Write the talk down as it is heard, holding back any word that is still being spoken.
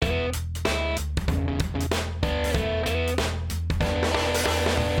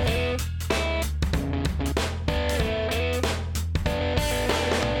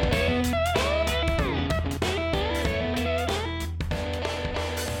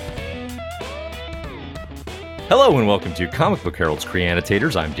Hello and welcome to Comic Book Herald's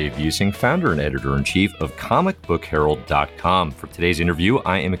Creannotators. I'm Dave Busing, founder and editor-in-chief of comicbookherald.com. For today's interview,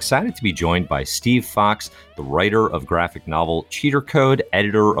 I am excited to be joined by Steve Foxe, the writer of graphic novel Cheater Code,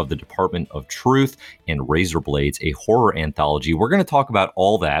 editor of the Department of Truth, and Razor Blades, a horror anthology. We're going to talk about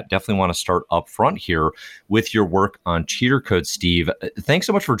all that. Definitely want to start up front here with your work on Cheater Code, Steve. Thanks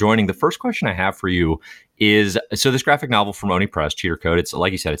so much for joining. The first question I have for you is, so this graphic novel from Oni Press, Cheater Code, it's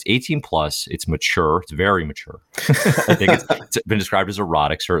like you said, it's 18 plus, it's mature, it's very mature. I think it's been described as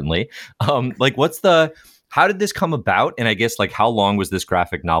erotic, certainly. How did this come about? And I guess, like, how long was this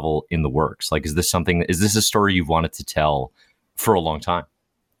graphic novel in the works? Like, is this a story you've wanted to tell for a long time?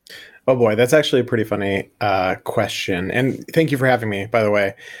 Oh boy, that's actually a pretty funny question. And thank you for having me, by the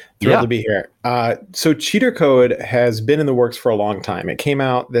way. Thrilled to be here. So Cheater Code has been in the works for a long time. It came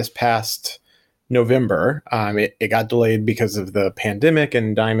out this past November. It got delayed because of the pandemic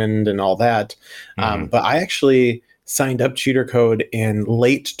and Diamond and all that. But I actually signed up Cheater Code in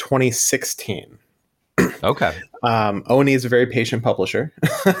late 2016. Okay. Oni is a very patient publisher.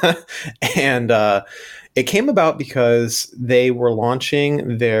 And it came about because they were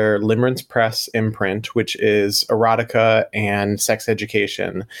launching their Limerence Press imprint, which is erotica and sex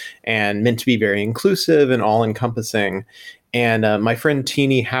education and meant to be very inclusive and all-encompassing. And my friend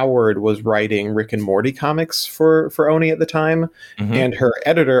Teenie Howard was writing Rick and Morty comics for Oni at the time. And her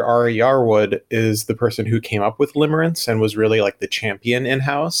editor, Ari Yarwood, is the person who came up with Limerence and was really like the champion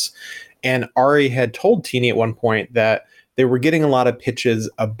in-house. And Ari had told Teenie at one point that they were getting a lot of pitches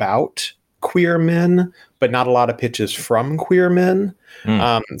about queer men, but not a lot of pitches from queer men.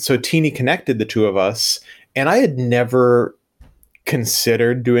 So Teenie connected the two of us. And I had never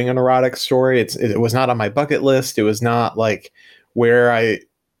considered doing an erotic story. It was not on my bucket list. It was not like where I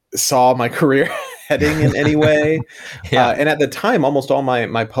saw my career heading in any way. And at the time, almost all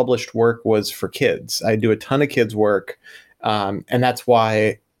my published work was for kids. I do a ton of kids work. And that's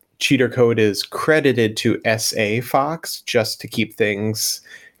why Cheater Code is credited to S.A. Fox, just to keep things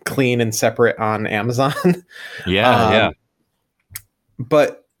clean and separate on Amazon.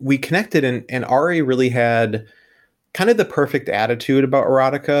 But we connected, and Ari really had kind of the perfect attitude about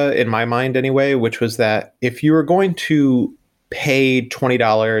erotica, in my mind anyway, which was that if you were going to pay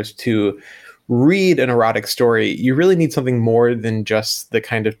 $20 to read an erotic story, you really need something more than just the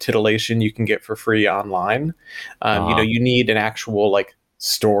kind of titillation you can get for free online. You need an actual like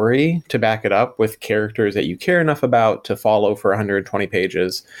story to back it up with characters that you care enough about to follow for 120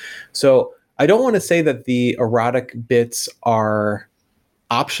 pages. So I don't want to say that the erotic bits are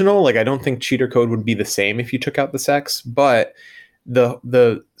optional. Like, I don't think Cheater Code would be the same if you took out the sex, but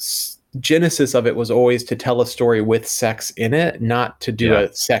the genesis of it was always to tell a story with sex in it, not to do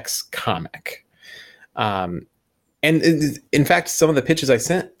a sex comic. And in fact, some of the pitches I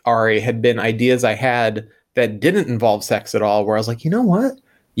sent Ari had been ideas I had that didn't involve sex at all, where I was like, you know what?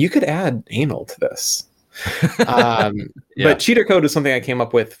 You could add anal to this. But Cheater Code is something I came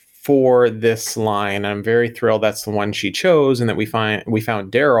up with for this line. I'm very thrilled that's the one she chose, and that we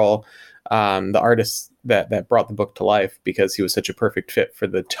found Daryl, the artist that brought the book to life, because he was such a perfect fit for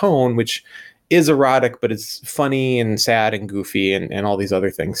the tone, which is erotic, but it's funny and sad and goofy and all these other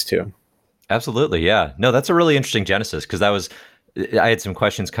things too. Absolutely. Yeah. No, that's a really interesting genesis, because I had some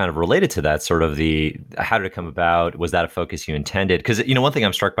questions kind of related to that, sort of how did it come about? Was that a focus you intended? Because, one thing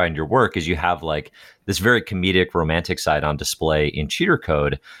I'm struck by in your work is you have like this very comedic, romantic side on display in Cheater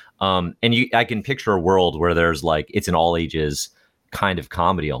Code. I can picture a world where there's like, it's an all ages kind of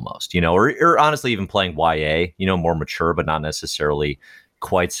comedy almost, or honestly even playing YA, more mature, but not necessarily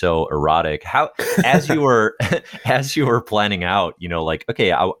quite so erotic. How, as you were planning out, like,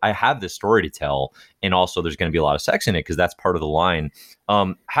 okay, I have this story to tell, and also there's going to be a lot of sex in it because that's part of the line.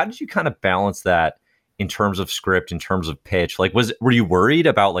 How did you kind of balance that in terms of script, in terms of pitch? Like, were you worried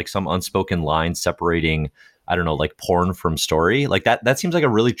about like some unspoken line separating, I don't know, like porn from story? Like that seems like a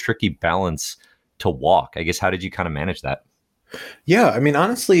really tricky balance to walk. I guess, how did you kind of manage that? Yeah, I mean,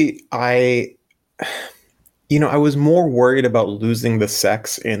 honestly, I was more worried about losing the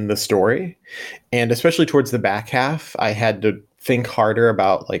sex in the story. And especially towards the back half, I had to think harder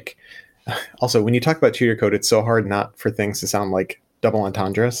about, like, also, when you talk about Cheater Code, it's so hard not for things to sound like double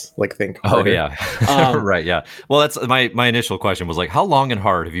entendres, like think harder. Oh, yeah. Right, yeah. Well, that's my initial question was like, how long and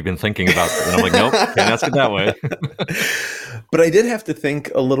hard have you been thinking about that? And I'm like, nope, can't ask it that way. But I did have to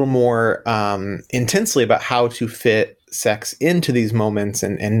think a little more intensely about how to fit sex into these moments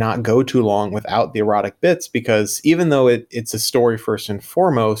and not go too long without the erotic bits, because even though it's a story first and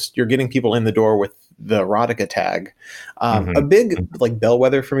foremost, you're getting people in the door with the erotica tag. A big like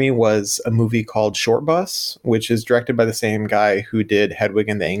bellwether for me was a movie called Short Bus, which is directed by the same guy who did Hedwig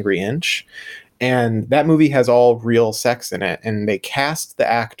and the Angry Inch. And that movie has all real sex in it. And they cast the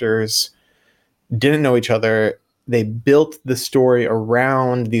actors, didn't know each other. They built the story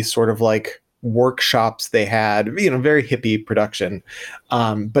around these sort of like workshops they had, very hippie production.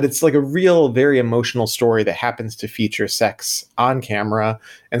 But it's like a real, very emotional story that happens to feature sex on camera.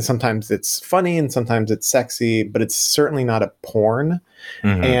 And sometimes it's funny and sometimes it's sexy, but it's certainly not a porn.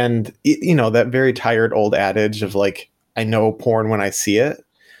 Mm-hmm. And, that very tired old adage of like, I know porn when I see it.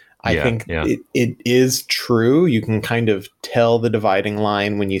 I Yeah, think yeah. it is true. You can kind of tell the dividing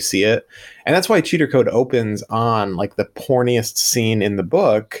line when you see it. And that's why Cheater Code opens on like the porniest scene in the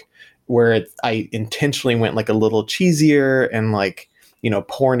book, where I intentionally went like a little cheesier and like,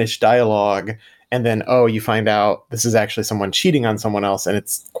 pornish dialogue. And then, you find out this is actually someone cheating on someone else, and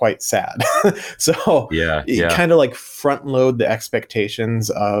it's quite sad. So Yeah, it yeah. kind of like front load the expectations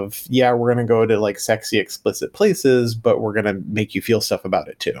of, yeah, we're going to go to like sexy, explicit places, but we're going to make you feel stuff about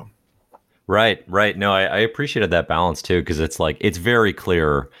it too. Right, right. No, I appreciated that balance too, because it's like it's very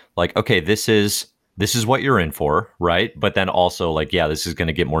clear, like, okay, this is what you're in for, right? But then also like, yeah, this is going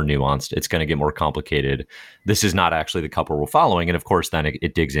to get more nuanced. It's going to get more complicated. This is not actually the couple we're following. And of course, then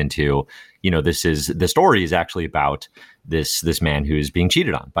it digs into, the story is actually about this man who is being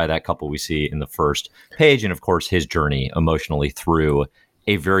cheated on by that couple we see in the first page. And of course, his journey emotionally through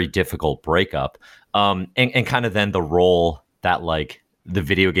a very difficult breakup. And kind of then the role that like the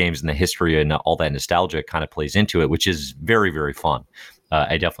video games and the history and all that nostalgia kind of plays into it, which is very, very fun.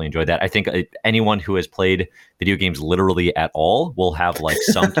 I definitely enjoyed that. I think anyone who has played video games literally at all will have like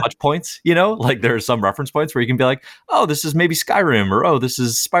some touch points, like there are some reference points where you can be like, oh, this is maybe Skyrim, or, oh, this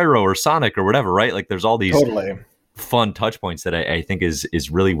is Spyro or Sonic or whatever, right? Like there's all these Totally. fun touch points that I think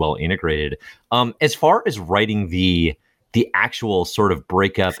is really well integrated. As far as writing the actual sort of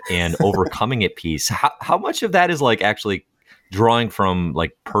breakup and overcoming it piece, how much of that is like actually drawing from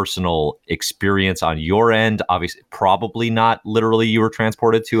like personal experience on your end? Obviously, probably not literally you were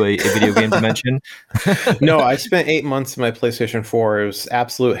transported to a video game dimension. No, I spent 8 months in my PlayStation 4. It was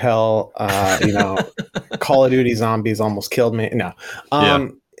absolute hell. Call of Duty Zombies almost killed me. No, Yeah.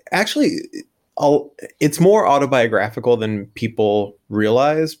 actually, it's more autobiographical than people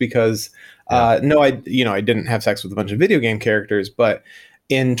realize, because no, I didn't have sex with a bunch of video game characters, but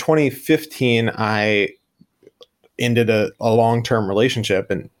in 2015, I ended a long-term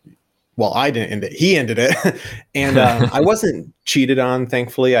relationship, and well, I didn't end it. He ended it. And I wasn't cheated on,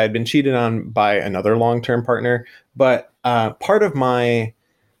 thankfully. I had been cheated on by another long-term partner. But part of my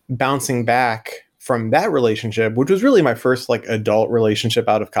bouncing back from that relationship, which was really my first like adult relationship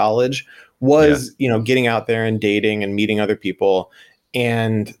out of college, was, getting out there and dating and meeting other people.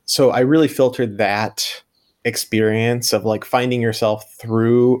 And so I really filtered that experience of like finding yourself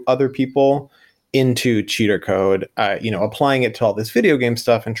through other people into Cheater Code, applying it to all this video game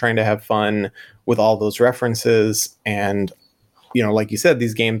stuff and trying to have fun with all those references. And, like you said,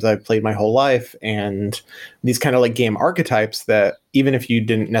 these games I've played my whole life, and these kind of like game archetypes that even if you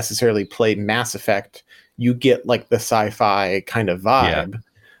didn't necessarily play Mass Effect, you get like the sci-fi kind of vibe.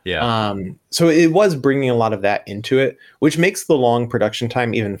 Yeah. So it was bringing a lot of that into it, which makes the long production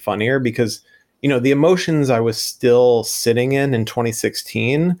time even funnier, because, the emotions I was still sitting in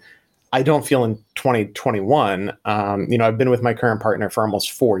 2016, I don't feel in 2021. I've been with my current partner for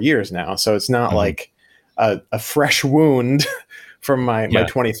almost 4 years now, so it's not like a fresh wound from my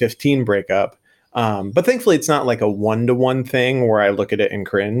 2015 breakup. But thankfully, it's not like a one-to-one thing where I look at it and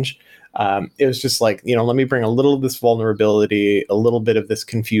cringe. It was just like, let me bring a little of this vulnerability, a little bit of this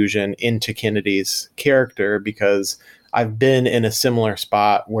confusion into Kennedy's character, because I've been in a similar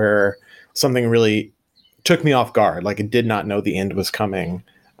spot where something really took me off guard. Like I did not know the end was coming.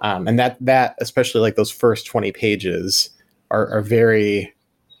 And that especially like those first 20 pages are very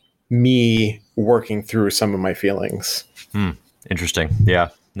me working through some of my feelings. Interesting. Yeah.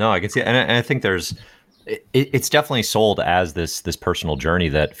 No, I can see it. And I think it's definitely sold as this personal journey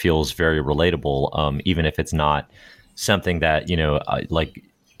that feels very relatable, even if it's not something that, like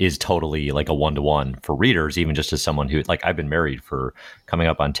is totally like a one-to-one for readers, even just as someone who like I've been married for coming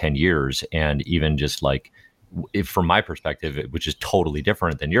up on 10 years. And even just like, if from my perspective, which is totally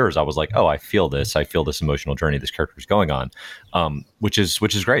different than yours, I was like, oh, I feel this emotional journey this character is going on, which is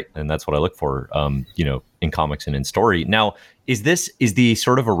great. And that's what I look for, in comics and in story. Now, is the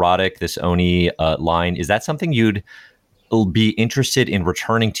sort of erotic, this Oni line, is that something you'd be interested in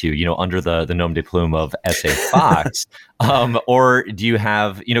returning to, under the nom de plume of S.A. Fox? Or do you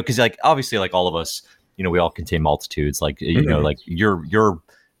have, because like, obviously like all of us, we all contain multitudes, like, like your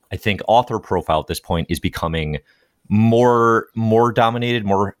I think author profile at this point is becoming more dominated,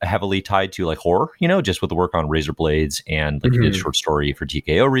 more heavily tied to like horror, just with the work on Razor Blades, and like you did a short story for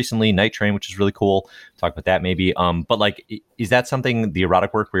TKO recently, Night Train, which is really cool. Talk about that maybe. But like, is that something, the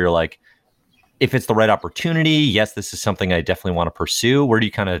erotic work, where you're like, if it's the right opportunity, yes, this is something I definitely want to pursue? Where do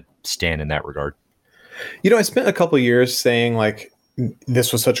you kind of stand in that regard? I spent a couple years saying like,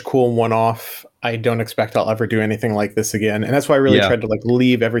 this was such a cool one-off. I don't expect I'll ever do anything like this again. And that's why I really tried to like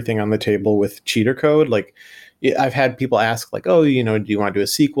leave everything on the table with Cheater Code. Like, I've had people ask like, oh, do you want to do a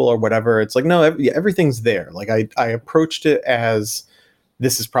sequel or whatever? It's like, no, everything's there. Like I approached it as,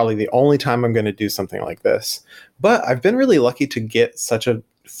 this is probably the only time I'm going to do something like this. But I've been really lucky to get such a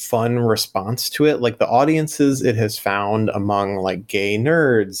fun response to it. Like the audiences it has found among like gay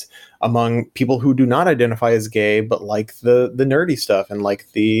nerds, among people who do not identify as gay but like the nerdy stuff and like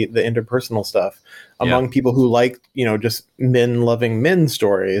the interpersonal stuff, among people who like just men loving men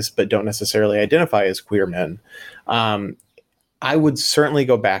stories but don't necessarily identify as queer men. I would certainly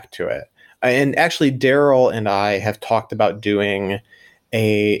go back to it. And actually Daryl and I have talked about doing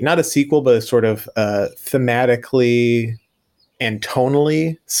not a sequel but a sort of thematically and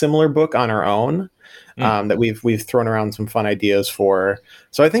tonally similar book on our own. That we've thrown around some fun ideas for.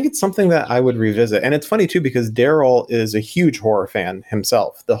 So I think it's something that I would revisit. And it's funny too, because Daryl is a huge horror fan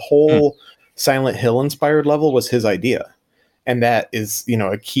himself. The whole Silent Hill inspired level was his idea. And that is,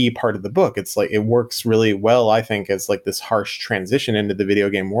 a key part of the book. It's like, it works really well, I think, as like this harsh transition into the video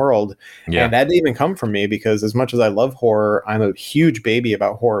game world. Yeah. And that didn't even come from me, because as much as I love horror, I'm a huge baby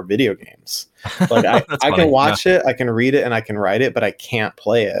about horror video games. Like I can watch it, I can read it, and I can write it, but I can't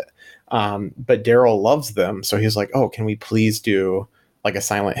play it. But Daryl loves them. So he's like, oh, can we please do like a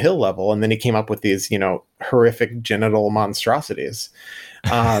Silent Hill level? And then he came up with these, horrific genital monstrosities.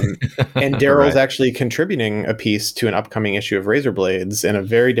 And Daryl's actually contributing a piece to an upcoming issue of Razor Blades in a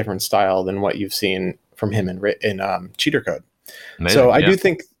very different style than what you've seen from him in Cheater Code. Amazing, so I do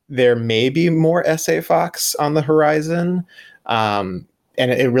think there may be more SA Fox on the horizon. And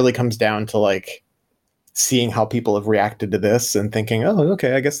it really comes down to like seeing how people have reacted to this and thinking, oh,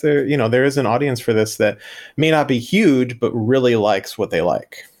 okay, I guess there is an audience for this that may not be huge, but really likes what they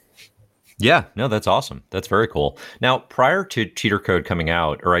like. Yeah, no, that's awesome. That's very cool. Now, prior to Cheater Code coming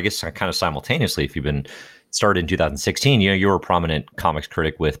out, or I guess kind of simultaneously, if you've been started in 2016, you were a prominent comics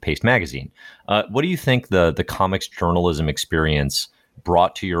critic with Paste Magazine. What do you think the comics journalism experience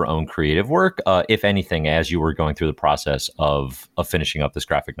brought to your own creative work, if anything, as you were going through the process of finishing up this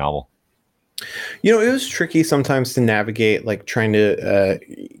graphic novel? It was tricky sometimes to navigate, like trying to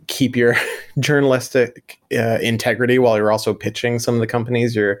keep your journalistic integrity while you're also pitching some of the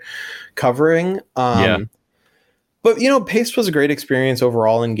companies you're covering. But, Paste was a great experience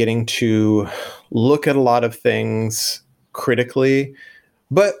overall in getting to look at a lot of things critically.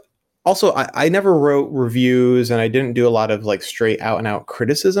 But also, I never wrote reviews, and I didn't do a lot of like straight out and out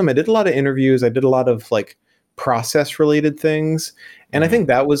criticism. I did a lot of interviews. I did a lot of like process related things. And I think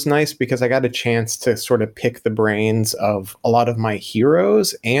that was nice because I got a chance to sort of pick the brains of a lot of my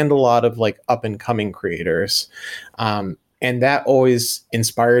heroes and a lot of like up and coming creators. And that always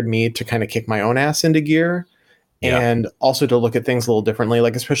inspired me to kind of kick my own ass into gear, and also to look at things a little differently,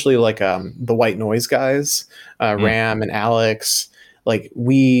 like especially like the White Noise guys, Ram and Alex. Like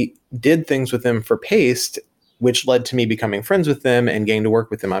we did things with them for Paste, which led to me becoming friends with them and getting to work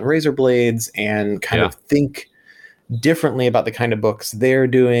with them on Razor Blades and kind of think differently about the kind of books they're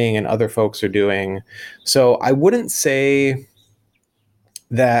doing and other folks are doing. So I wouldn't say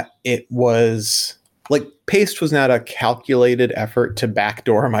that it was like Paste was not a calculated effort to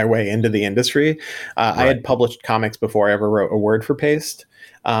backdoor my way into the industry. I had published comics before I ever wrote a word for Paste.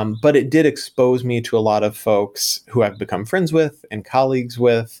 But it did expose me to a lot of folks who I've become friends with and colleagues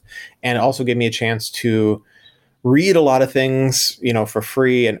with, and it also gave me a chance to read a lot of things, for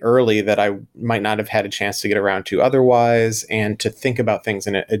free and early that I might not have had a chance to get around to otherwise, and to think about things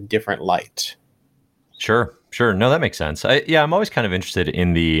in a different light. Sure. No, that makes sense. I'm always kind of interested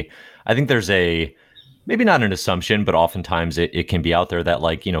in I think there's maybe not an assumption, but oftentimes it can be out there that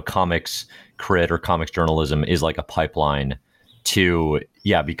like, comics crit or comics journalism is like a pipeline to,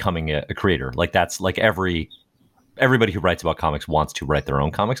 becoming a creator. Like that's like everybody who writes about comics wants to write their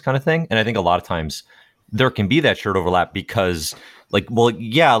own comics kind of thing. And I think a lot of times there can be that shared overlap because a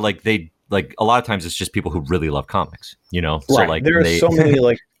lot of times it's just people who really love comics, So like there are so many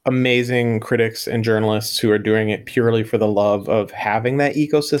like amazing critics and journalists who are doing it purely for the love of having that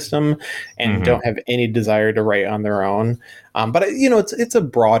ecosystem and don't have any desire to write on their own. But it's a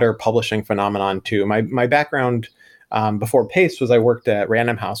broader publishing phenomenon too. My background before Paste was I worked at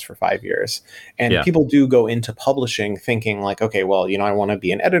Random House for 5 years. And Yeah. people do go into publishing thinking like, okay, well, I want to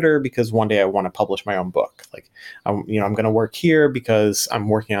be an editor because one day I want to publish my own book. Like, I'm going to work here because I'm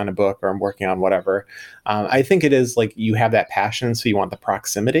working on a book or I'm working on whatever. I think it is like you have that passion, so you want the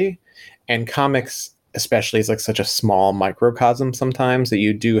proximity. And comics especially is like such a small microcosm sometimes that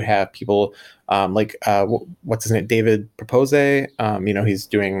you do have people what's his name, David Propose. He's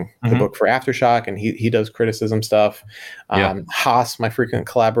doing the book for Aftershock, and he does criticism stuff. Haas, my frequent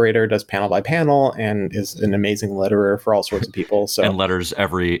collaborator, does panel by panel and is an amazing letterer for all sorts of people. So and letters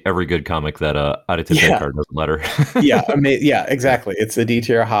every good comic that Aditya Bankar doesn't letter. Yeah, exactly. It's a D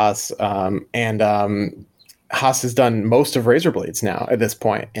tier Haas, Haas has done most of Razor Blades now at this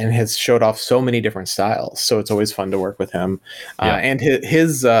point and has showed off so many different styles. So it's always fun to work with him. And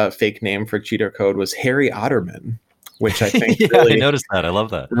his fake name for Cheater Code was Harry Otterman, which I think I noticed that. I love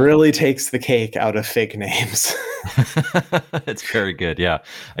that. Really takes the cake out of fake names. It's very good. Yeah,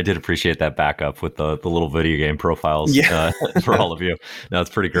 I did appreciate that backup with the little video game profiles for all of you. No, it's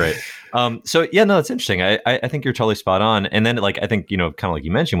pretty great. So yeah, no, it's interesting. I think you're totally spot on. And then I think, kind of like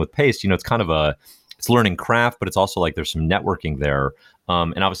you mentioned with Paste, it's kind of it's learning craft, but it's also like there's some networking there.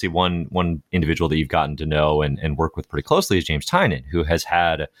 And obviously one individual that you've gotten to know and work with pretty closely is James Tynion, who has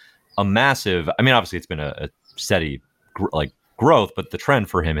had a massive, obviously it's been a steady growth, but the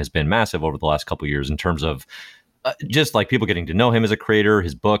trend for him has been massive over the last couple of years in terms of just like people getting to know him as a creator,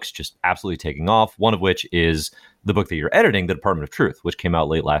 his books just absolutely taking off. One of which is the book that you're editing, The Department of Truth, which came out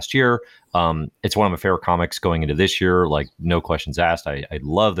late last year. It's one of my favorite comics going into this year. Like, no questions asked. I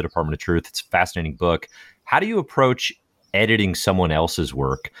love The Department of Truth. It's a fascinating book. How do you approach editing someone else's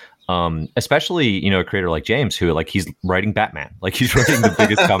work? Especially, a creator like James, who he's writing Batman, he's writing the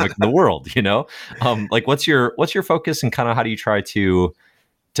biggest comic in the world, what's your focus and kind of how do you try to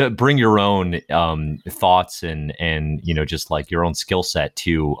bring your own thoughts and just like your own skill set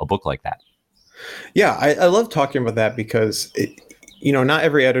to a book like that? Yeah, I love talking about that because not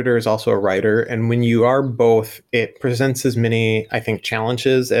every editor is also a writer. And when you are both, it presents as many, I think,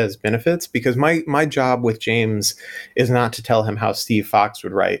 challenges as benefits, because my job with James is not to tell him how Steve Fox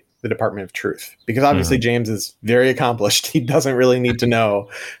would write The Department of Truth, because obviously James is very accomplished. He doesn't really need to know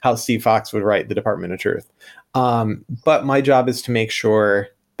how Steve Fox would write The Department of Truth. But my job is to make sure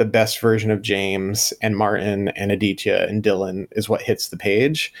the best version of James and Martin and Aditya and Dylan is what hits the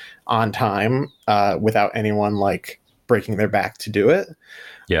page on time, without anyone breaking their back to do it.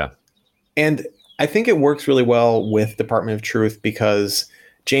 Yeah. And I think it works really well with Department of Truth because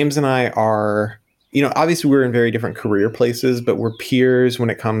James and I are, obviously we're in very different career places, but we're peers when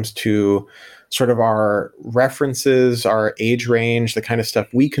it comes to sort of our references, our age range, the kind of stuff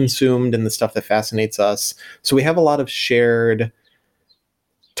we consumed and the stuff that fascinates us. So we have a lot of shared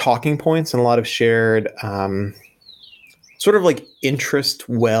talking points and a lot of shared sort of interest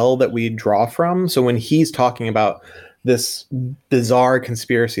well that we draw from. So when he's talking about this bizarre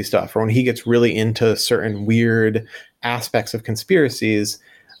conspiracy stuff, or when he gets really into certain weird aspects of conspiracies,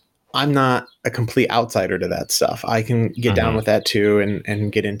 I'm not a complete outsider to that stuff. I can get down with that too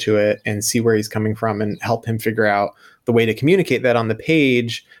and get into it and see where he's coming from and help him figure out the way to communicate that on the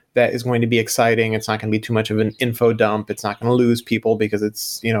page that is going to be exciting. It's not going to be too much of an info dump. It's not going to lose people because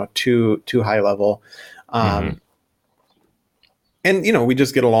it's, too high level. And, we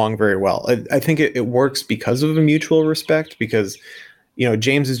just get along very well. I think it works because of a mutual respect, because,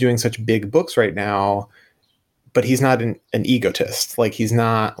 James is doing such big books right now, but he's not an egotist. He's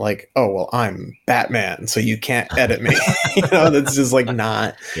not oh, well, I'm Batman, so you can't edit me. That's just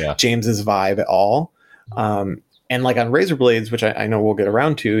not James's vibe at all. And on Razor Blades, which I know we'll get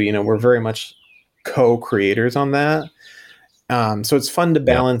around to, we're very much co-creators on that. So it's fun to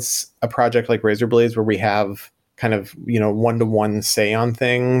balance a project like Razor Blades where we have kind of, one-to-one say on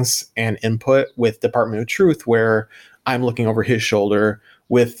things and input, with Department of Truth, where I'm looking over his shoulder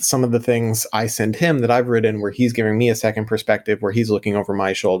with some of the things I send him that I've written, where he's giving me a second perspective, where he's looking over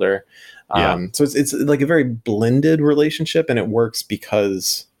my shoulder. So it's a very blended relationship, and it works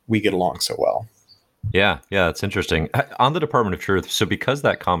because we get along so well. Yeah, it's interesting. On the Department of Truth, so because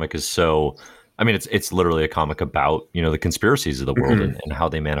that comic is so, it's literally a comic about, the conspiracies of the world and how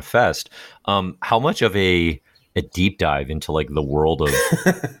they manifest. How much of a deep dive into the world of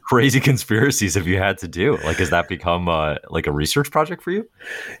crazy conspiracies have you had to do? Has that become a research project for you?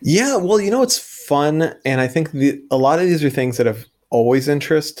 Yeah, well, it's fun. And I think a lot of these are things that have always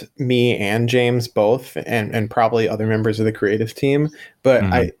interest me and James both, and probably other members of the creative team.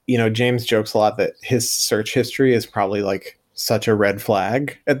 But James jokes a lot that his search history is probably such a red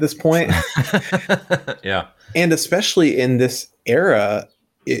flag at this point. Yeah. And especially in this era,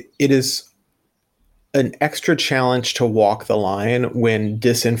 it is an extra challenge to walk the line when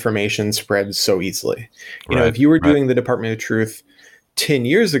disinformation spreads so easily. You know, Right. if you were Right. doing the Department of Truth 10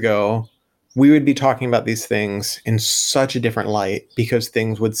 years ago, we would be talking about these things in such a different light because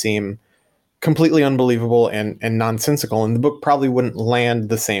things would seem completely unbelievable and nonsensical, and the book probably wouldn't land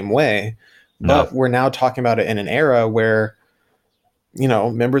the same way. No. But we're now talking about it in an era where, you know,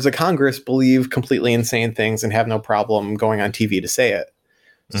 members of Congress believe completely insane things and have no problem going on TV to say it.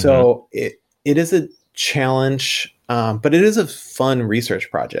 Hmm. So it is a challenge, but it is a fun research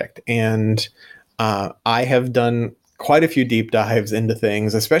project. And I have done quite a few deep dives into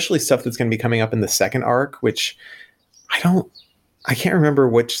things, especially stuff that's going to be coming up in the second arc, which I don't I can't remember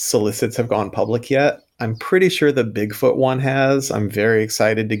which solicits have gone public yet. I'm pretty sure the Bigfoot one has. I'm very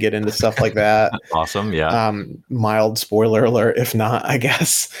excited to get into stuff like that. Awesome. Yeah. Mild spoiler alert, if not, I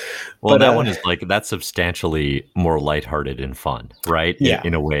guess. Well, But that one is like that's substantially more lighthearted and fun, right? yeah,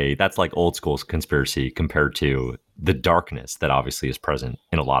 In a way, that's like old school conspiracy compared to the darkness that obviously is present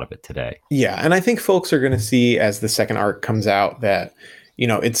in a lot of it today. yeah, and I think folks are going to see as the second arc comes out that, you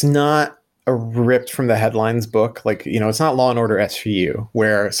know, it's not a ripped from the headlines book. Like, you know, it's not Law and Order SVU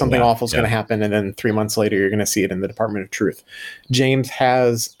where something Yeah. awful is Yeah. going to happen and then 3 months later you're going to see it in the Department of Truth. James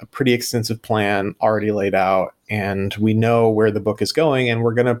has a pretty extensive plan already laid out, and we know where the book is going, and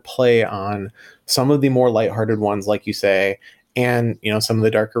we're going to play on some of the more lighthearted ones, like you say, and, you know, some of the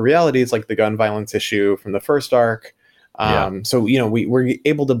darker realities, like the gun violence issue from the first arc. Yeah. So, you know, we're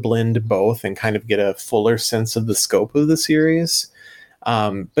able to blend both and kind of get a fuller sense of the scope of the series.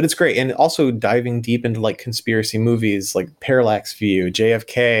 But it's great. And also diving deep into like conspiracy movies like Parallax View,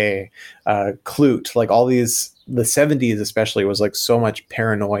 JFK, Clute, like all these, the 70s especially was like so much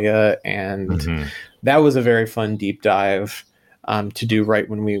paranoia. And Hmm. that was a very fun deep dive to do right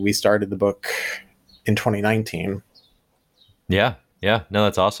when we started the book in 2019. Yeah. Yeah. No,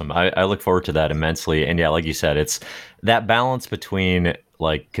 that's awesome. I look forward to that immensely. And yeah, like you said, it's that balance between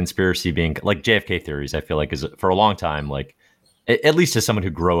like conspiracy being like JFK theories, I feel like is for a long time, like at least as someone who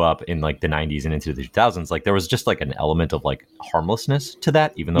grew up in like the 90s and into the 2000s, like there was just like an element of like harmlessness to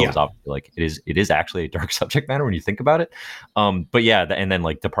that, even though it Yeah. was obviously like it is actually a dark subject matter when you think about it. But yeah, and then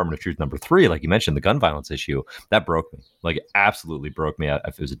like Department of Truth #3, like you mentioned, the gun violence issue, that broke me, like it absolutely broke me. It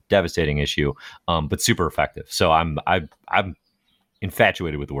was a devastating issue, but super effective. So I'm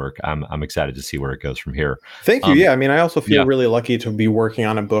infatuated with the work. I'm excited to see where it goes from here. Thank you. Um, Yeah, I mean, I also feel yeah, really lucky to be working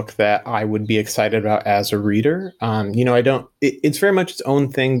on a book that I would be excited about as a reader. You know, I don't. It's very much its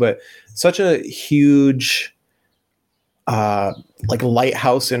own thing, but such a huge, like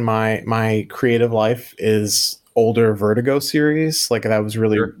lighthouse in my creative life is older Vertigo series. Like that was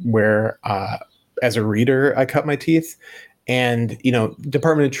really sure. where, as a reader, I cut my teeth. And you know,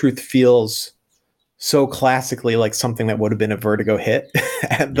 Department of Truth feels so classically like something that would have been a Vertigo hit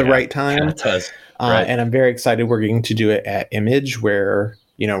at the Yeah, right yeah, time. it does. Right. And I'm very excited we're going to do it at Image, where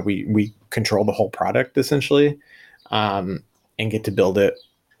you know we control the whole product essentially, and get to build it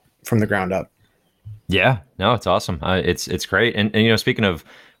from the ground up. Yeah, no, it's awesome. It's great. And you know, speaking of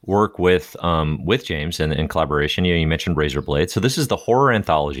work with James and collaboration, you know, you mentioned Razor Blade. So this is the horror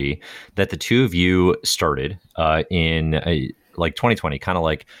anthology that the two of you started in like 2020, kind of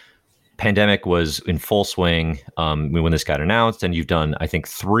like pandemic was in full swing when this got announced, and you've done I think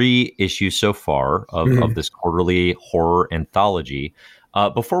 3 issues so far of Mhm. this quarterly horror anthology.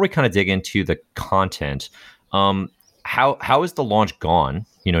 Before we kind of dig into the content, um, how has the launch gone?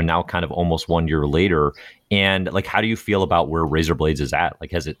 You know, now kind of almost 1 year later, and like, how do you feel about where Razor Blades is at?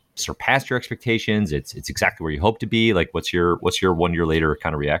 Like, has it surpassed your expectations? It's exactly where you hope to be. Like, what's your 1 year later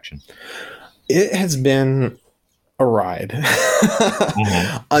kind of reaction? It has been a ride.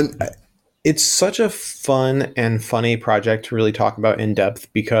 Hmm. um, it's such a fun and funny project to really talk about in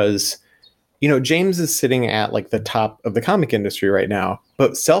depth because you know James is sitting at like the top of the comic industry right now,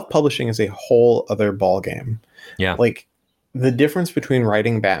 but self-publishing is a whole other ball game. Yeah, Like the difference between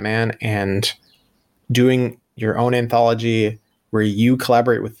writing Batman and doing your own anthology where you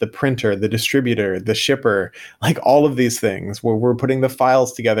collaborate with the printer, the distributor, the shipper, like all of these things where we're putting the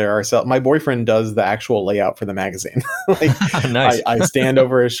files together ourselves. My boyfriend does the actual layout for the magazine. Like nice. I stand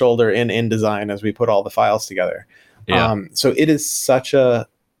over his shoulder in InDesign as we put all the files together. Yeah, So it is such a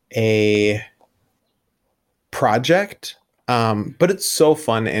project, but it's so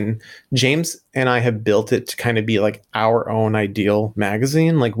fun. And James and I have built it to kind of be like our own ideal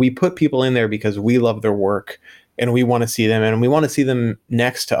magazine. Like we put people in there because we love their work and we want to see them, and we want to see them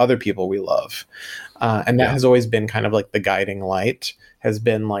next to other people we love. And that yeah, has always been kind of like the guiding light. has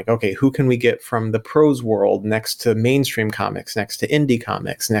been like, okay, who can we get from the prose world next to mainstream comics, next to indie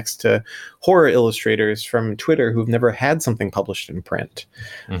comics, next to horror illustrators from Twitter who've never had something published in print.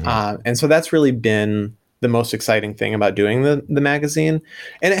 And so that's really been the most exciting thing about doing the magazine.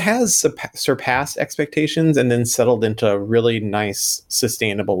 And it has surpassed expectations and then settled into a really nice,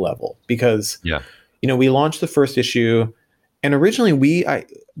 sustainable level because, we launched the first issue. And originally,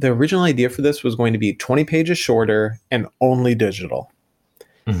 the original idea for this was going to be 20 pages shorter and only digital.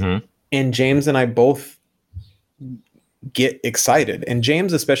 And James and I both get excited. And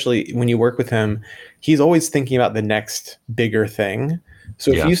James, especially when you work with him, he's always thinking about the next bigger thing.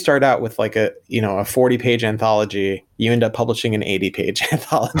 So if you start out with like a 40-page anthology, you end up publishing an 80-page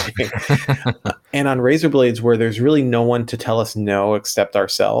anthology. And on Razor Blades, where there's really no one to tell us no except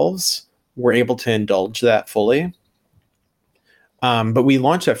ourselves, we're able to indulge that fully. But we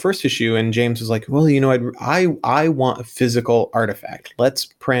launched that first issue, and James was like, well, I want a physical artifact. Let's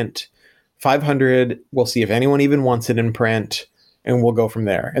print 500. We'll see if anyone even wants it in print, and we'll go from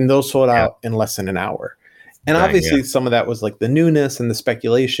there. And those sold out in less than an hour. And obviously some of that was like the newness and the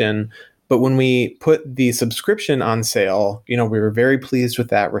speculation. But when we put the subscription on sale, we were very pleased with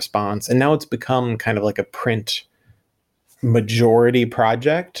that response. And now it's become kind of like a print majority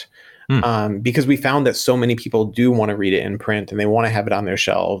project. Because we found that so many people do want to read it in print and they want to have it on their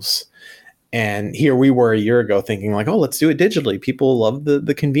shelves. And here we were a year ago thinking like, oh, let's do it digitally. People love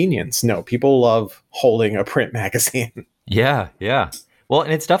the convenience. No, people love holding a print magazine. Yeah. Well,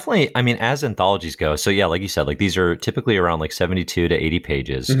 and it's definitely, I mean, as anthologies go, so yeah, like you said, like these are typically around like 72 to 80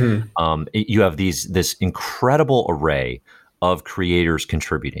 pages. You have this incredible array of creators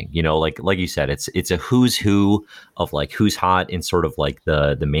contributing, like you said, it's a who's who of like who's hot in sort of like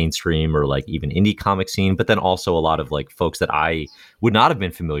the mainstream or like even indie comic scene, but then also a lot of like folks that I would not have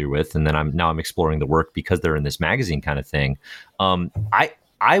been familiar with, and then I'm exploring the work because they're in this magazine kind of thing.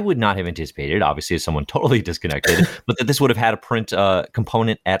 I would not have anticipated, obviously, as someone totally disconnected, but that this would have had a print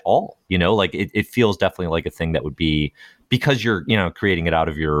component at all. Like it feels definitely like a thing that would be, because you're creating it out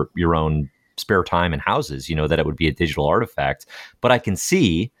of your own spare time and houses, that it would be a digital artifact. But I can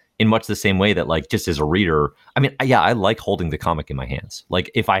see in much the same way that like just as a reader, I mean, yeah, I like holding the comic in my hands.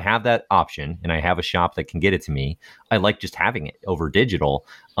 Like if I have that option and I have a shop that can get it to me, I like just having it over digital.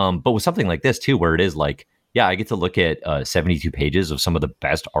 But with something like this too, where it is like, yeah, I get to look at 72 pages of some of the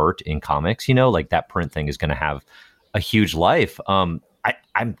best art in comics, like that print thing is going to have a huge life. I'm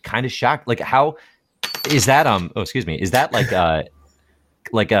kind of shocked. Like how is that? Is that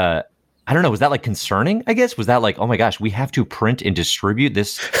like I don't know. Was that like concerning? I guess was that like, oh my gosh, we have to print and distribute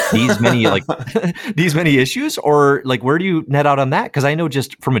these many like these many issues, or like where do you net out on that? Because I know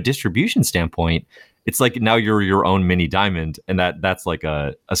just from a distribution standpoint, it's like now you're your own mini Diamond, and that's like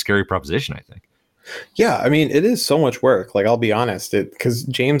a scary proposition, I think. Yeah, I mean, it is so much work. Like I'll be honest, because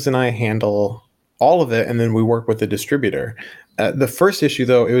James and I handle all of it, and then we work with the distributor. The first issue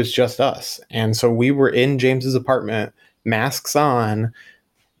though, it was just us, and so we were in James's apartment, masks on,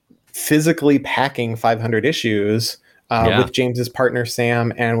 physically packing 500 issues with James's partner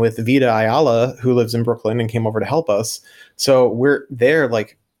Sam and with Vida Ayala, who lives in Brooklyn and came over to help us. So we're there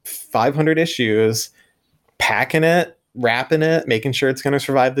like 500 issues, packing it, wrapping it, making sure it's going to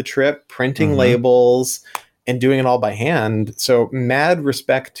survive the trip, printing labels, and doing it all by hand. So mad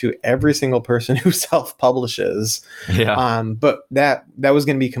respect to every single person who self-publishes. But that was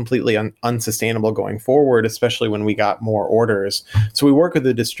going to be completely unsustainable going forward, especially when we got more orders. So we work with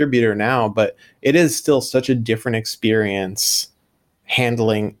a distributor now, but it is still such a different experience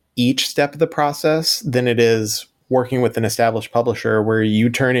handling each step of the process than it is working with an established publisher where you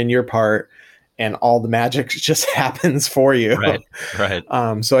turn in your part and all the magic just happens for you. Right.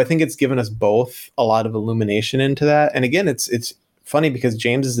 So I think it's given us both a lot of illumination into that. And again, it's funny because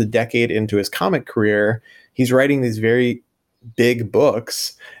James is a decade into his comic career. He's writing these very big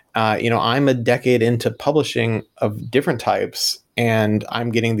books. I'm a decade into publishing of different types, and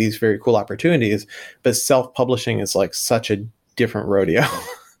I'm getting these very cool opportunities. But self-publishing is like such a different rodeo.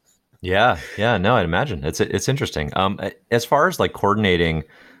 Yeah. No, I'd imagine it's interesting. As far as like coordinating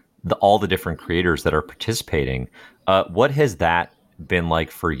all the different creators that are participating, what has that been like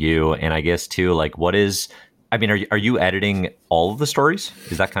for you? And I guess too, like are you editing all of the stories?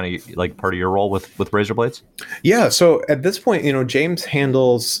 Is that kind of like part of your role with Razor Blades? Yeah. So at this point, James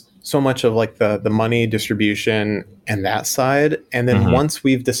handles so much of like the money distribution and that side. And then once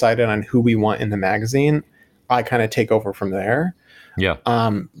we've decided on who we want in the magazine, I kind of take over from there. Yeah.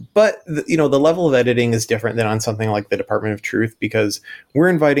 But the level of editing is different than on something like the Department of Truth, because we're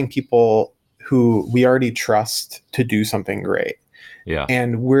inviting people who we already trust to do something great. Yeah.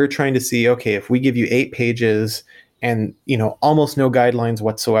 And we're trying to see, okay, if we give you 8 pages and almost no guidelines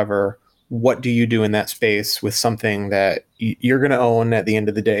whatsoever. What do you do in that space with something that you're going to own at the end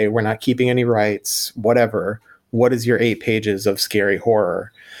of the day? We're not keeping any rights, whatever. What is your 8 pages of scary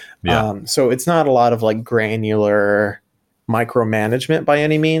horror? Yeah. So it's not a lot of like granular micromanagement by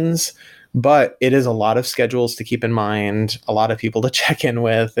any means, but it is a lot of schedules to keep in mind, a lot of people to check in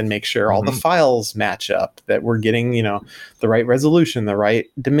with and make sure all the files match up, that we're getting, the right resolution, the right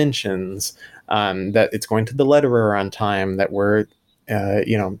dimensions, that it's going to the letterer on time, that we're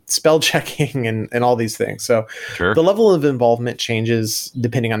spell checking and all these things. So Sure. the level of involvement changes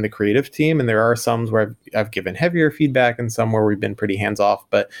depending on the creative team. And there are some where I've given heavier feedback and some where we've been pretty hands off,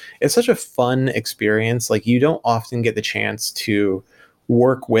 but it's such a fun experience. Like, you don't often get the chance to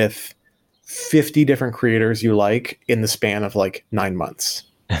work with 50 different creators you like in the span of like 9 months.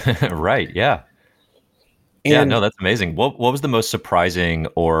 Right. Yeah. Yeah. No, that's amazing. What was the most surprising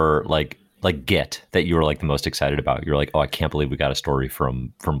or like get that you were like the most excited about? You're like, oh, I can't believe we got a story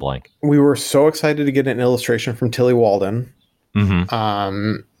from blank. We were so excited to get an illustration from Tilly Walden.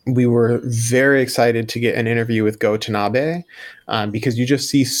 We were very excited to get an interview with Go Tanabe, because you just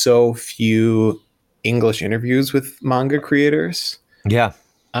see so few English interviews with manga creators. Yeah.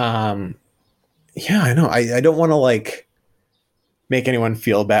 Yeah, I know. I don't want to like make anyone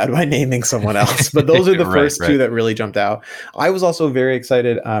feel bad by naming someone else, but those are the first two that really jumped out. I was also very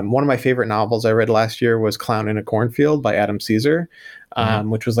excited. One of my favorite novels I read last year was Clown in a Cornfield by Adam Caesar,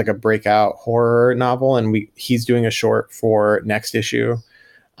 which was like a breakout horror novel, and he's doing a short for next issue.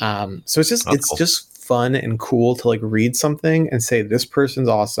 So it's just fun and cool to like read something and say, this person's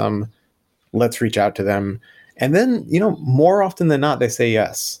awesome, let's reach out to them. And then, more often than not, they say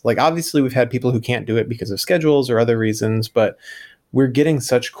yes. Like, obviously, we've had people who can't do it because of schedules or other reasons, but we're getting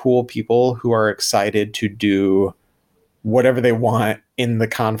such cool people who are excited to do whatever they want in the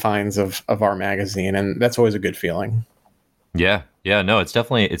confines of our magazine. And that's always a good feeling. Yeah. Yeah. No, it's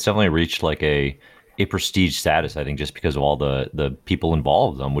definitely reached like a prestige status, I think, just because of all the people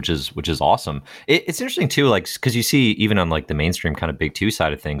involved, which is awesome. It's interesting too, like, because you see even on like the mainstream kind of big two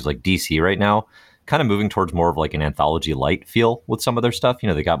side of things, like DC right now, kind of moving towards more of like an anthology light feel with some of their stuff.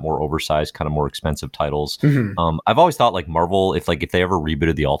 They got more oversized, kind of more expensive titles. I've always thought like Marvel, if they ever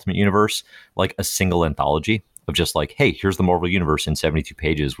rebooted the Ultimate Universe, like a single anthology of just like, hey, here's the Marvel Universe in 72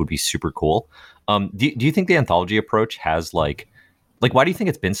 pages would be super cool. Do you think the anthology approach has like why do you think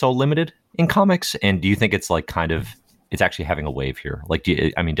it's been so limited in comics? And do you think it's like kind of it's actually having a wave here? Like,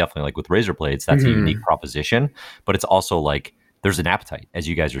 definitely like with Razor Blades, that's a unique proposition, but it's also like there's an appetite, as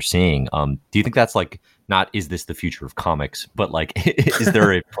you guys are seeing. Do you think that's like not, is this the future of comics, but like, is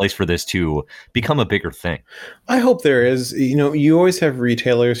there a place for this to become a bigger thing? I hope there is. You always have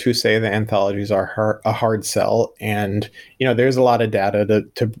retailers who say the anthologies are a hard sell. And, there's a lot of data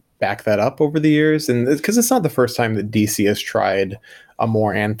to back that up over the years. And because it's not the first time that DC has tried a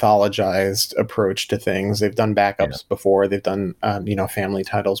more anthologized approach to things. They've done backups before. They've done, family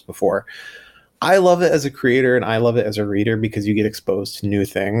titles before. I love it as a creator and I love it as a reader because you get exposed to new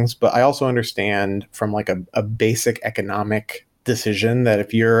things. But I also understand from like a basic economic decision that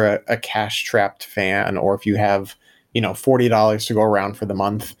if you're a cash trapped fan, or if you have, $40 to go around for the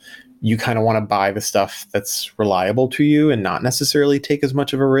month, you kind of want to buy the stuff that's reliable to you and not necessarily take as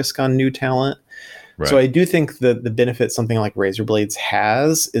much of a risk on new talent. Right. So I do think that the benefit something like Razor Blades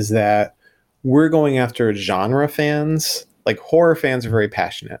has is that we're going after genre fans. Like, horror fans are very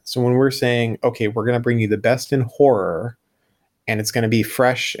passionate. So when we're saying, okay, we're going to bring you the best in horror and it's going to be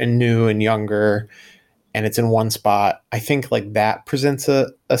fresh and new and younger and it's in one spot, I think like that presents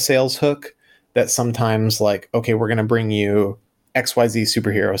a sales hook that sometimes like, okay, we're going to bring you XYZ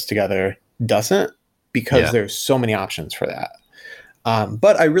superheroes together doesn't, because there's so many options for that.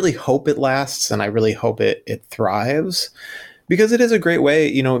 But I really hope it lasts and I really hope it thrives, because it is a great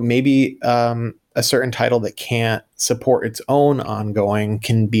way, maybe a certain title that can't support its own ongoing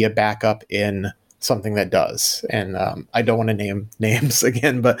can be a backup in something that does. And I don't want to name names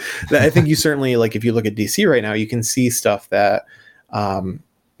again, but I think you certainly, like, if you look at DC right now, you can see stuff that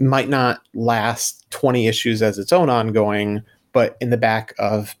might not last 20 issues as its own ongoing, but in the back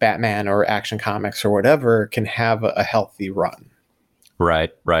of Batman or Action Comics or whatever can have a healthy run.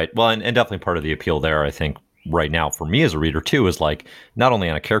 Right. Well, and definitely part of the appeal there, I think, right now for me as a reader too, is like not only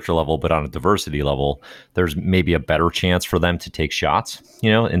on a character level but on a diversity level, there's maybe a better chance for them to take shots,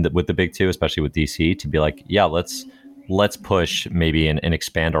 with the big two, especially with DC, to be like, yeah, let's push maybe and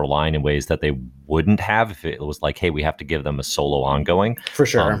expand our line in ways that they wouldn't have if it was like, hey, we have to give them a solo ongoing, for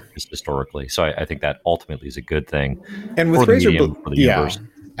sure, just historically. So I think that ultimately is a good thing. And with Razor Blades, yeah, universe.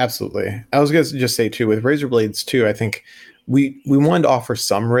 Absolutely. I was going to just say too, with Razor Blades too, I think we wanted to offer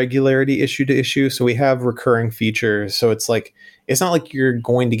some regularity issue to issue. So we have recurring features. So it's not like you're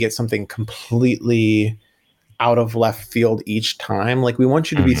going to get something completely out of left field each time. Like, we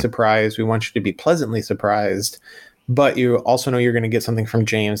want you to be surprised. We want you to be pleasantly surprised. But you also know you're going to get something from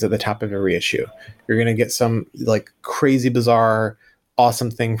James at the top of every issue. You're going to get some like crazy, bizarre,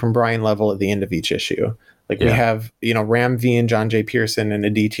 awesome thing from Brian Level at the end of each issue. Like, we have, Ram V and John J. Pearson and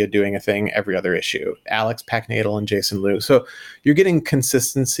Aditya doing a thing every other issue. Alex Packnadel and Jason Liu. So you're getting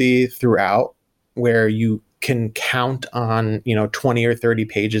consistency throughout where you can count on, 20 or 30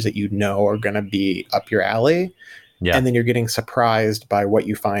 pages that are going to be up your alley. Yeah. And then you're getting surprised by what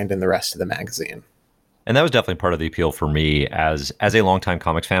you find in the rest of the magazine. And that was definitely part of the appeal for me as a longtime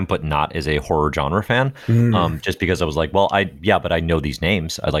comics fan, but not as a horror genre fan. Just because I was like, well, but I know these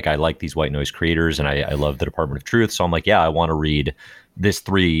names. I like these White Noise creators, and I love the Department of Truth. So I'm like, I want to read this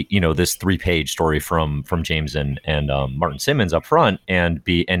 3-page story from James and Martin Simmons up front and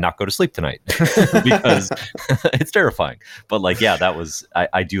not go to sleep tonight because it's terrifying. But that was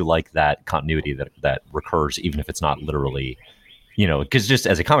I do like that continuity that recurs, even if it's not literally. Because just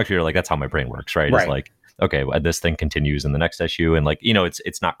as a comic reader, that's how my brain works, right? It's like, okay, well, this thing continues in the next issue, and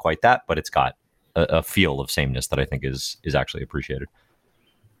it's not quite that, but it's got a feel of sameness that I think is actually appreciated.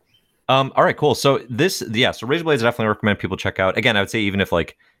 All right, cool. So so Razor Blades, I definitely recommend people check out. Again, I would say even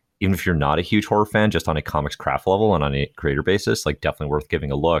if you're not a huge horror fan, just on a comics craft level and on a creator basis, definitely worth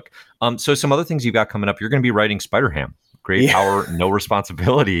giving a look. So some other things you've got coming up, you're going to be writing Spider-Ham. Great power, no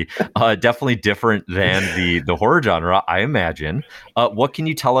responsibility. Definitely different than the horror genre, I imagine. What can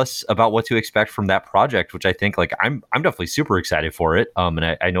you tell us about what to expect from that project? Which I think, I'm definitely super excited for it. And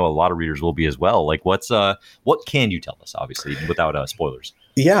I know a lot of readers will be as well. What can you tell us, obviously, without spoilers?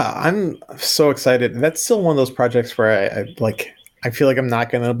 Yeah, I'm so excited. That's still one of those projects where I feel like I'm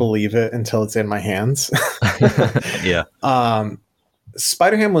not going to believe it until it's in my hands. Yeah.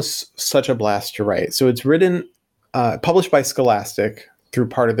 Spider-Ham was such a blast to write. So it's written. Published by Scholastic through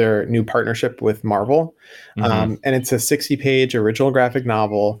part of their new partnership with Marvel. And it's a 60-page original graphic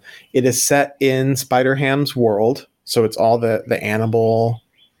novel. It is set in Spider-Ham's world. So it's all the animal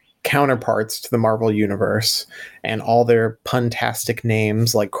counterparts to the Marvel universe and all their puntastic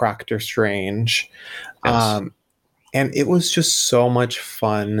names like Croctor Strange. Yes. And it was just so much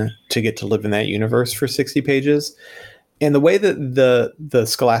fun to get to live in that universe for 60 pages. And the way that the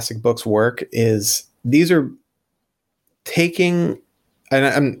Scholastic books work is these are taking,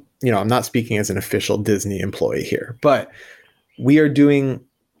 and I'm not speaking as an official Disney employee here, but we are doing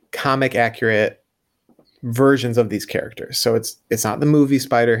comic accurate versions of these characters. So it's not the movie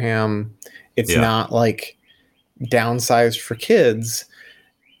Spider-Ham. It's not downsized for kids.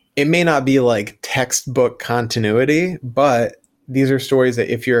 It may not be textbook continuity, but these are stories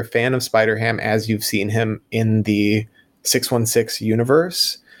that if you're a fan of Spider-Ham as you've seen him in the 616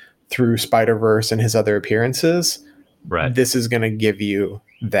 universe through Spider-Verse and his other appearances, right, this is going to give you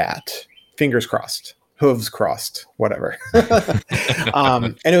that. Fingers crossed, hooves crossed, whatever.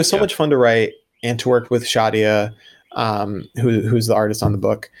 And it was so much fun to write and to work with Shadia, who's the artist on the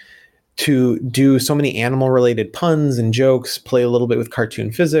book, to do so many animal related puns and jokes, play a little bit with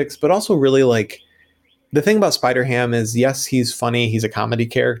cartoon physics, but also really the thing about Spider-Ham is, yes, he's funny. He's a comedy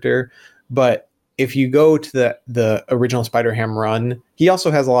character, but if you go to the original Spider-Ham run, he also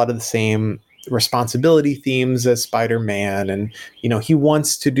has a lot of the same responsibility themes as Spider-Man, and he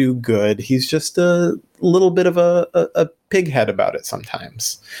wants to do good. He's just a little bit of a pighead about it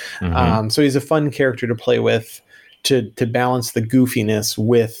sometimes. So he's a fun character to play with, to balance the goofiness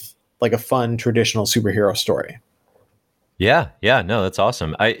with a fun traditional superhero story. Yeah, no, that's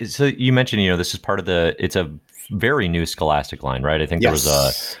awesome. So you mentioned this is part of it's a very new Scholastic line, right? I think there was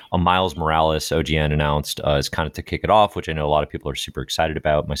a Miles Morales OGN announced as kind of to kick it off, which I know a lot of people are super excited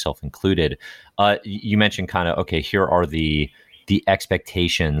about, myself included. You mentioned kind of, okay, here are the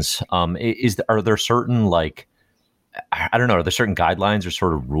expectations. Are there certain I don't know, are there certain guidelines or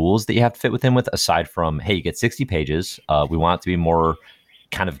sort of rules that you have to fit within aside from, hey, you get 60 pages. We want it to be more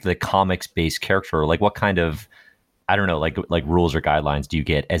kind of the comics based character. What kind of, I don't know, like rules or guidelines do you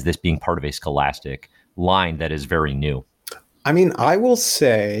get as this being part of a Scholastic line that is very new? I mean, I will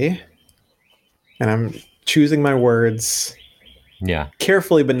say, and I'm choosing my words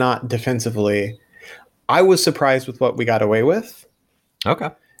carefully, but not defensively, I was surprised with what we got away with. Okay.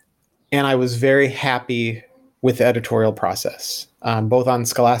 And I was very happy with the editorial process, both on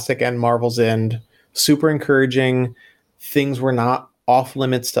Scholastic and Marvel's end. Super encouraging. Things were not off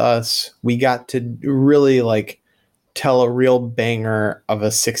limits to us. We got to really tell a real banger of a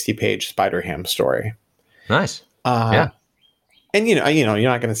 60-page Spider-Ham story. Nice. And you're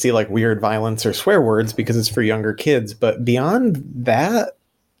not going to see like weird violence or swear words because it's for younger kids. But beyond that,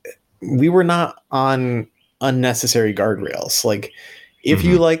 we were not on unnecessary guardrails. Like, if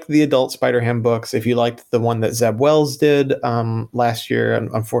you like the adult Spider-Ham books, if you liked the one that Zeb Wells did last year, and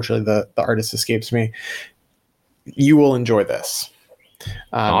unfortunately the artist escapes me, you will enjoy this.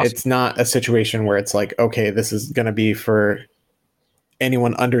 Awesome. It's not a situation where it's like, okay, this is going to be for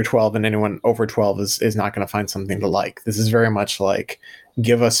anyone under 12 and anyone over 12 is not going to find something to like. This is very much like,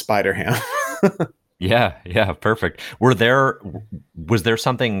 give us Spider-Ham. Yeah, perfect. Was there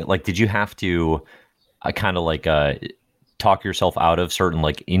something like, did you have to kind of like talk yourself out of certain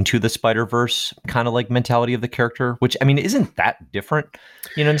like Into the Spider-Verse kind of like mentality of the character, which I mean isn't that different,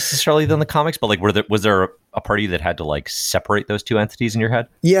 necessarily than the comics, but like was there a party that had to like separate those two entities in your head?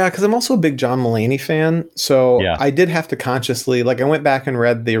 Yeah, because I'm also a big John Mulaney fan, so Yeah. I did have to consciously, like, I went back and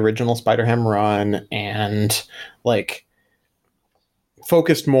read the original Spider-Ham run and like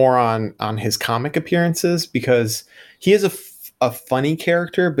focused more on his comic appearances, because he is a funny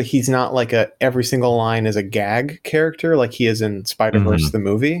character, but he's not like every single line is a gag character like he is in Spider-Verse the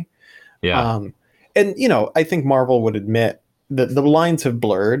movie. Yeah. And I think Marvel would admit that the lines have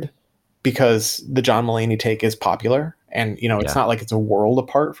blurred because the John Mulaney take is popular, and it's not like it's a world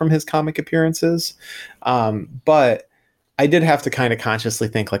apart from his comic appearances. But I did have to kind of consciously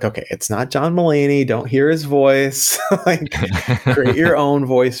think like, okay, it's not John Mulaney. Don't hear his voice. Like, create your own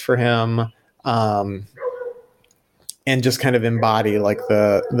voice for him, and just kind of embody like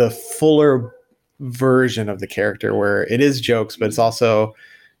the fuller version of the character, where it is jokes, but it's also,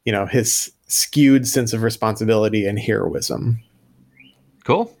 his skewed sense of responsibility and heroism.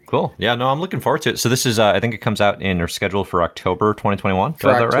 Cool. Yeah, no, I'm looking forward to it. So this is, I think it comes out in or scheduled for October 2021. For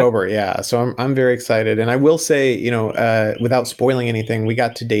October, right? Yeah. So I'm very excited, and I will say, without spoiling anything, we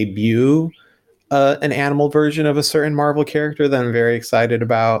got to debut an animal version of a certain Marvel character that I'm very excited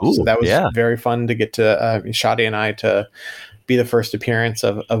about. Ooh, so that was yeah. very fun to get to Shadi and I to be the first appearance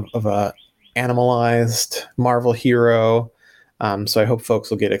of a animalized Marvel hero. So I hope folks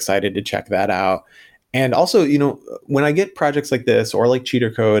will get excited to check that out. And also, when I get projects like this or like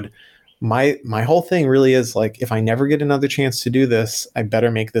Cheater Code, my whole thing really is like, if I never get another chance to do this, I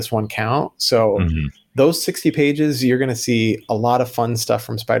better make this one count. So those 60 pages, you're going to see a lot of fun stuff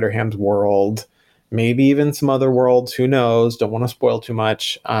from Spider-Ham's world, maybe even some other worlds, who knows? Don't want to spoil too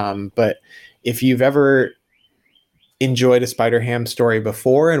much. But if you've ever enjoyed a Spider-Ham story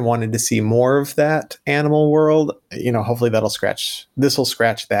before and wanted to see more of that animal world, hopefully this will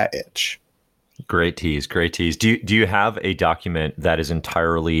scratch that itch. Great tease. Do you have a document that is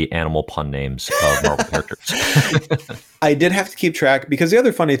entirely animal pun names of Marvel characters? I did have to keep track, because the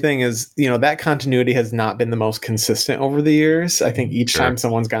other funny thing is, that continuity has not been the most consistent over the years. I think each time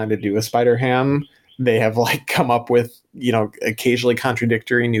someone's gone to do a Spider-Ham, they have like come up with, occasionally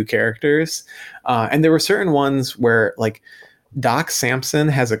contradictory new characters. And there were certain ones where like Doc Samson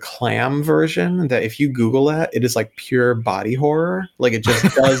has a clam version that if you Google that, it is like pure body horror. Like, it just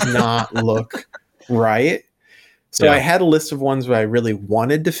does not look right. So I had a list of ones where I really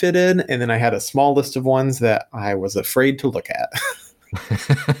wanted to fit in, and then I had a small list of ones that I was afraid to look at.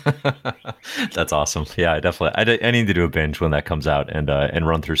 That's awesome. Yeah, I need to do a binge when that comes out and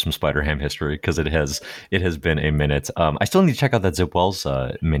run through some Spider-Ham history, because it has been a minute. I still need to check out that Zeb Wells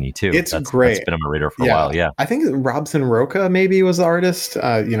mini too. It's great. That's been on my radar for a while. Yeah, I think Robson Roca maybe was the artist.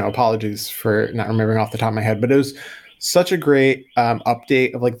 Apologies for not remembering off the top of my head, but it was such a great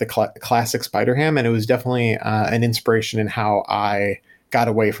update of like the classic Spider-Ham, and it was definitely an inspiration in how I got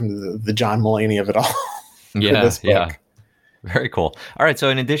away from the John Mulaney of it all. Yeah. Very cool. All right. So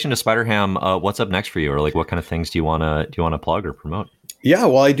in addition to Spider-Ham, what's up next for you? Or like, what kind of things do you want to plug or promote? Yeah,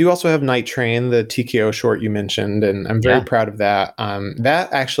 well, I do also have Night Train, the TKO short you mentioned, and I'm very proud of that.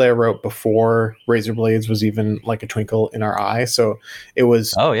 That actually I wrote before Razor Blades was even like a twinkle in our eye. So it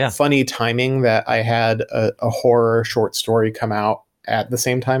was funny timing that I had a horror short story come out at the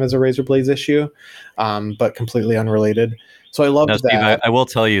same time as a Razor Blades issue, but completely unrelated. So I loved that. Steve, I will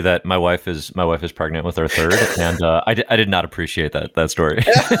tell you that my wife is pregnant with our third, and I did not appreciate that story.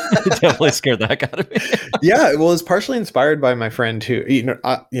 It definitely scared the heck out of me. Yeah, well, it's partially inspired by my friend who,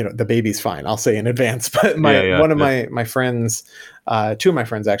 the baby's fine, I'll say in advance. But my friends, two of my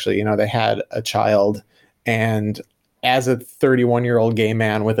friends actually, they had a child, and as a 31-year-old gay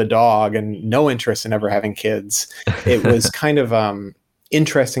man with a dog and no interest in ever having kids, it was kind of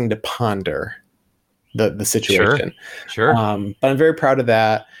interesting to ponder the situation. Sure. But I'm very proud of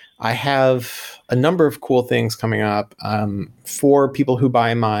that. I have a number of cool things coming up. For people who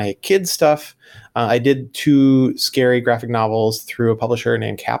buy my kids stuff, I did two scary graphic novels through a publisher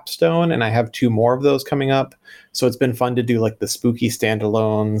named Capstone, and I have two more of those coming up. So it's been fun to do like the spooky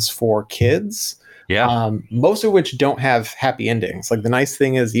standalones for kids, Yeah. most of which don't have happy endings. Like the nice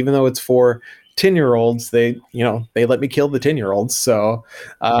thing is, even though it's for 10-year-olds, they let me kill the 10-year-olds. So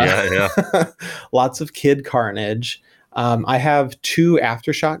Yeah. Yeah. lots of kid carnage. I have two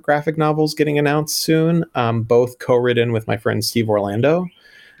Aftershock graphic novels getting announced soon, both co-written with my friend Steve Orlando.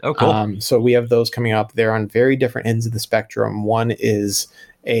 Oh, cool. So we have those coming up. They're on very different ends of the spectrum. One is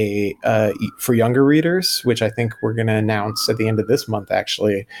a for younger readers, which I think we're going to announce at the end of this month,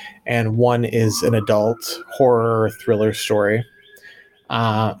 actually, and one is an adult horror thriller story.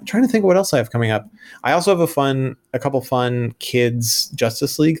 I'm trying to think what else I have coming up. I also have a couple fun kids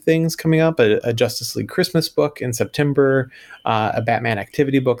Justice League things coming up. A Justice League Christmas book in September, a Batman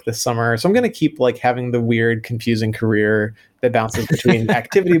activity book this summer. So I'm going to keep like having the weird, confusing career that bounces between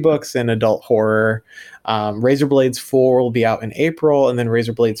activity books and adult horror. Razor Blades 4 will be out in April, and then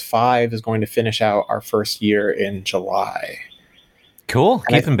Razor Blades 5 is going to finish out our first year in July. Cool.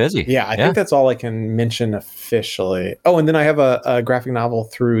 Keep them busy. Yeah, I think that's all I can mention officially. Oh, and then I have a graphic novel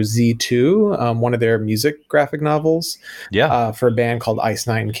through Z2, one of their music graphic novels, for a band called Ice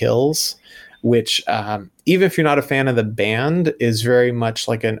Nine Kills, which, even if you're not a fan of the band, is very much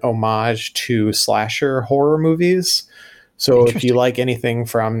like an homage to slasher horror movies. So if you like anything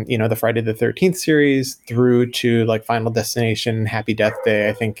from, the Friday the 13th series through to like Final Destination, Happy Death Day,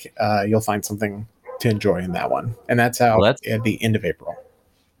 I think you'll find something to enjoy in that one. And that's out at the end of April.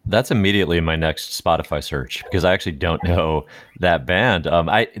 That's immediately my next Spotify search because I actually don't know that band.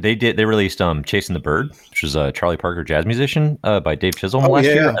 They released Chasing the Bird, which is a Charlie Parker jazz musician by Dave Chisholm last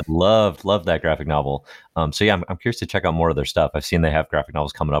year. I loved that graphic novel. So yeah, I'm curious to check out more of their stuff. I've seen they have graphic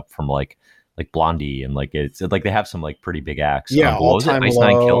novels coming up from like Blondie, and like it's like they have some like pretty big acts. Yeah, All Time Ice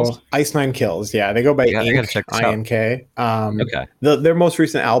Nine Kills. Ice Nine Kills. Yeah, they go by INK. Okay. Their most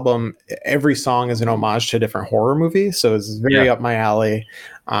recent album, every song is an homage to a different horror movie, so it's very up my alley,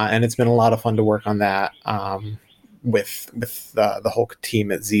 and it's been a lot of fun to work on that with the whole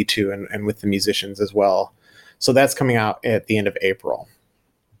team at Z2 and with the musicians as well. So that's coming out at the end of April.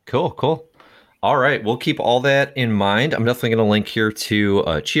 Cool. All right, we'll keep all that in mind. I'm definitely going to link here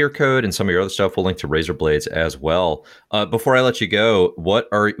to Cheer Code and some of your other stuff. We'll link to Razor Blades as well. Before I let you go, what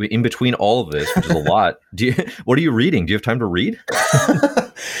are in between all of this, which is a lot? What are you reading? Do you have time to read?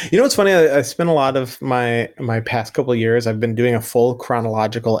 It's funny. I spent a lot of my past couple of years. I've been doing a full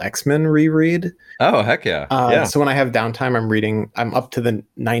chronological X-Men reread. Oh, heck yeah! So when I have downtime, I'm up to the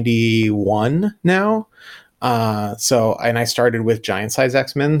 91 now. And I started with Giant Size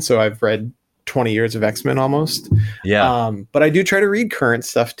X-Men, so I've read 20 years of X-Men almost. Yeah. But I do try to read current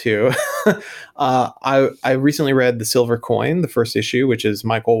stuff too. I recently read The Silver Coin, the first issue, which is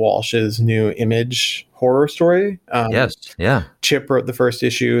Michael Walsh's new Image horror story. Yes. Yeah. Chip wrote the first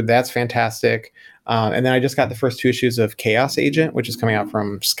issue. That's fantastic. And then I just got the first two issues of Chaos Agent, which is coming out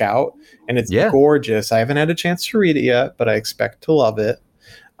from Scout, and it's gorgeous. I haven't had a chance to read it yet, but I expect to love it.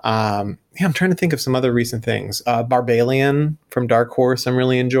 I'm trying to think of some other recent things. Barbalian from Dark Horse, I'm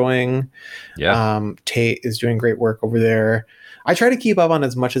really enjoying. Yeah. Tate is doing great work over there. I try to keep up on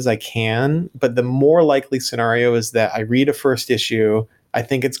as much as I can, but the more likely scenario is that I read a first issue, I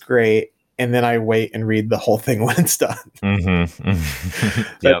think it's great, and then I wait and read the whole thing when it's done. Mm-hmm.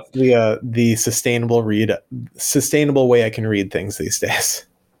 That's the sustainable way I can read things these days.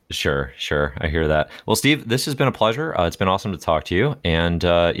 Sure. I hear that. Well, Steve, this has been a pleasure. It's been awesome to talk to you. And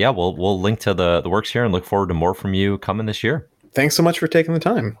we'll link to the works here and look forward to more from you coming this year. Thanks so much for taking the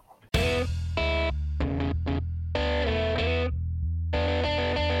time.